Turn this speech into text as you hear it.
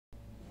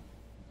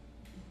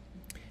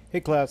Hey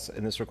class,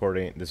 in this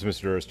recording, this is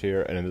Mr. Durst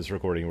here, and in this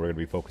recording we're going to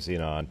be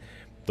focusing on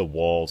the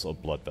walls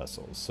of blood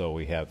vessels. So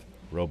we have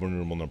Roman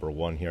numeral number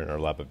 1 here in our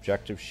lab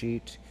objective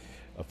sheet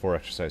for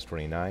exercise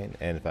 29,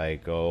 and if I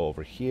go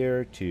over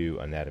here to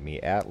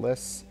Anatomy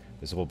Atlas,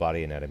 Visible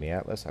Body Anatomy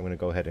Atlas, I'm going to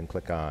go ahead and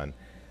click on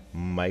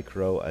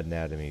Micro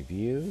Anatomy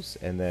Views,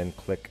 and then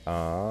click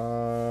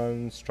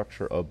on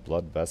Structure of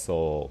Blood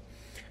Vessel.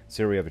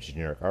 So here we have a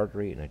generic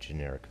artery and a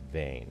generic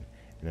vein,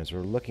 and as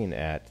we're looking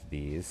at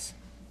these,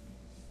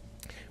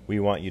 we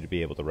want you to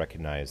be able to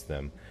recognize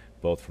them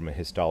both from a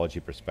histology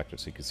perspective.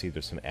 So you can see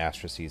there's some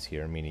asterisks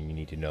here, meaning you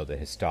need to know the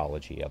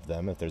histology of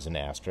them if there's an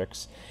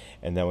asterisk.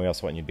 And then we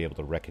also want you to be able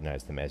to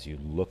recognize them as you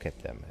look at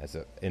them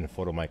in a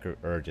photomicro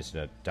or just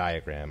in a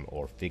diagram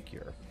or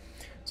figure.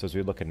 So as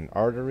we look at an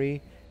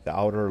artery, the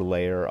outer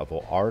layer of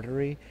an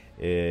artery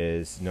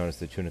is known as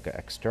the tunica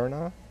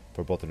externa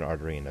for both an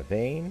artery and a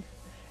vein.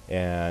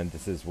 And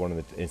this is one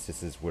of the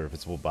instances where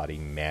visible body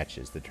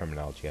matches the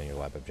terminology on your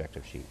lab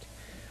objective sheet.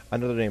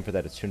 Another name for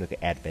that is tunica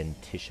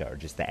adventitia, or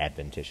just the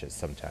adventitious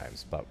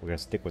sometimes, but we're going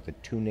to stick with the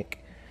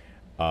tunic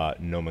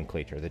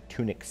nomenclature, the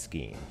tunic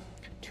scheme.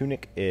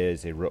 Tunic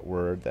is a root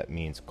word that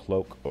means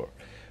cloak, or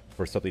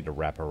for something to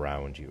wrap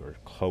around you, or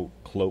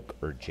cloak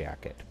or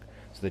jacket.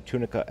 So the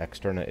tunica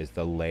externa is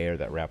the layer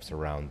that wraps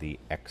around the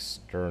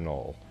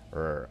external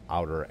or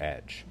outer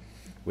edge.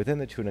 Within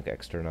the tunica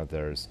externa,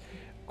 there's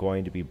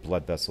going to be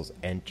blood vessels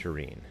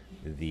entering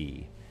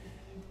the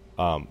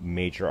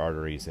major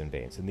arteries and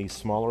veins. And these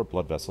smaller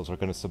blood vessels are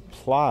going to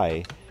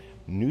supply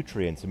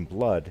nutrients and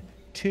blood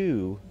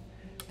to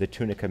the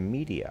tunica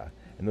media.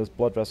 And those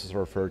blood vessels are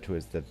referred to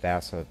as the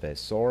vasa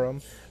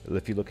vasorum.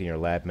 If you look in your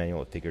lab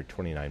manual at figure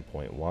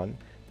 29.1,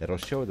 that'll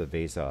show the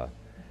vasa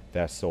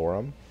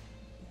vasorum.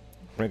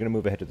 We're going to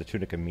move ahead to the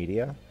tunica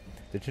media.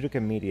 The tunica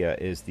media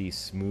is the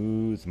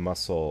smooth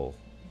muscle.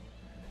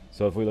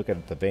 So if we look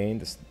at the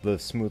vein, the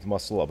smooth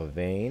muscle of a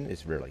vein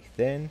is really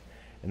thin,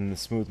 and the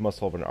smooth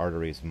muscle of an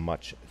artery is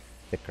much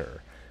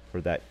thicker for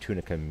that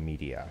tunica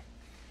media.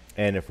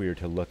 And if we were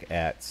to look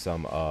at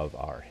some of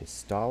our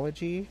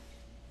histology,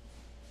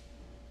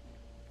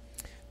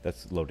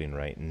 that's loading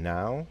right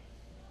now.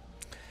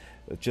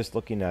 Just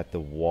looking at the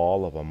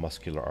wall of a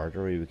muscular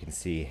artery, we can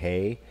see,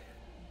 hey,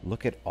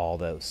 look at all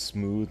those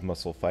smooth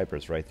muscle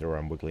fibers right there where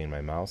I'm wiggling my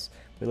mouse.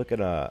 If we look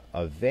at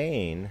a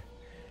vein,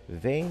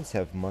 veins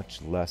have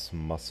much less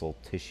muscle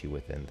tissue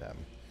within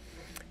them.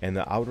 And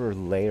the outer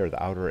layer,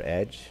 the outer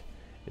edge,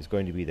 is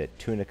going to be the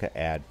tunica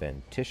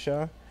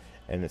adventitia,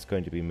 and it's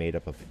going to be made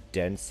up of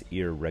dense,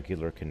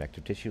 irregular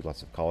connective tissue,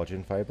 lots of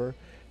collagen fiber.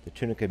 The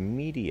tunica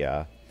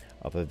media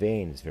of a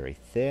vein is very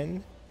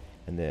thin,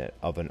 and the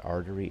of an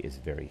artery is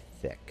very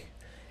thick.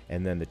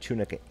 And then the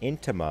tunica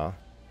intima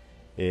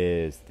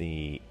is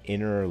the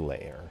inner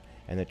layer,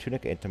 and the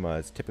tunica intima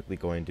is typically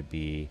going to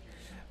be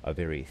a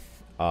very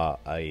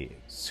a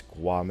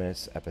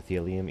squamous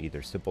epithelium,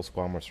 either simple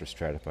squamous or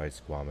stratified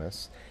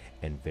squamous,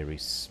 and very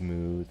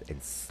smooth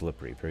and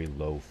slippery, very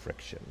low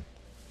friction.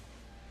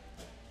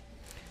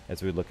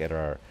 As we look at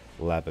our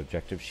lab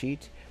objective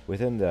sheet,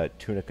 within the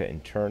tunica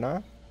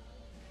interna,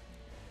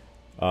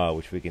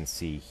 which we can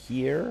see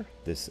here,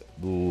 this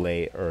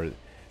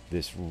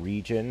this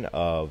region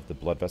of the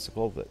blood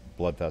vessel,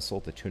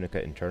 the tunica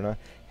interna,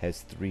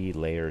 has 3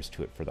 layers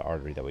to it for the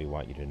artery that we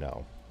want you to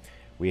know.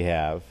 We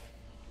have,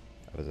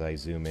 as I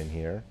zoom in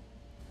here,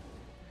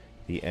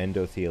 the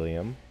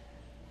endothelium,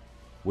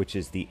 which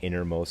is the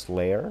innermost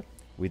layer.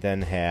 We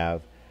then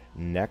have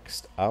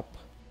next up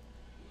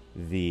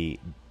the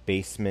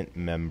basement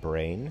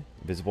membrane.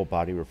 Visible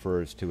body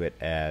refers to it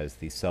as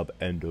the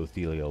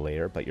subendothelial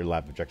layer, but your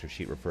lab objective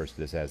sheet refers to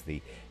this as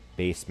the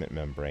basement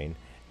membrane.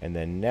 And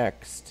then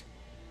next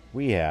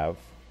we have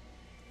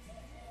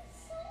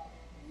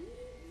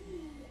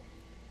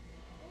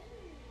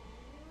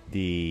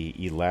the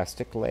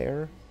elastic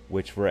layer,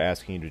 which we're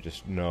asking you to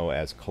just know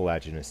as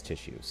collagenous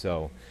tissue.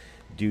 So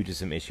due to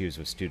some issues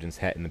with students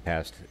had in the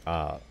past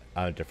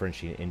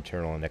differentiating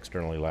internal and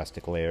external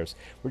elastic layers,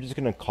 we're just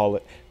going to call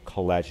it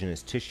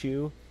collagenous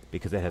tissue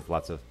because it has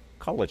lots of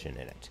collagen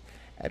in it.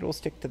 And we'll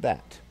stick to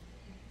that.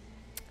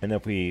 And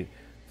if we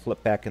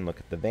flip back and look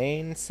at the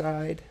vein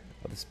side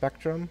of the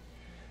spectrum,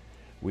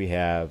 we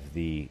have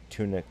the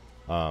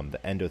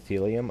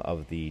endothelium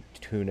of the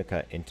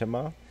tunica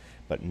intima.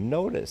 But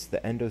notice the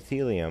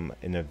endothelium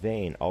in a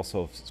vein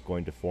also is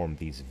going to form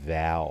these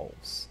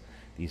valves,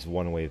 these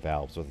one-way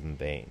valves within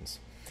veins.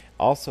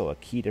 Also, a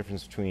key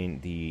difference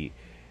between the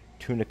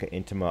tunica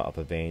intima of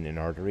a vein and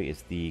artery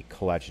is the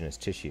collagenous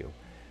tissue.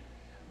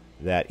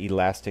 That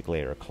elastic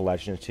layer,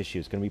 collagenous tissue,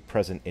 is going to be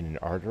present in an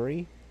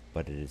artery,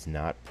 but it is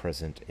not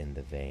present in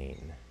the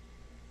vein.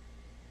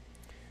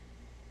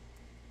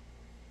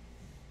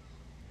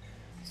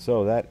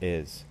 So that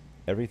is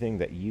everything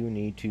that you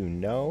need to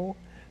know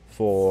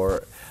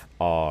for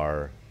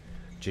our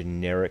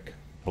generic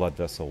blood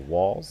vessel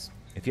walls.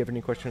 If you have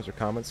any questions or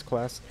comments,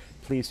 class,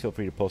 please feel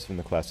free to post them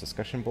in the class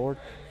discussion board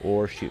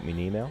or shoot me an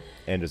email.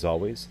 And as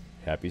always,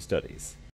 happy studies.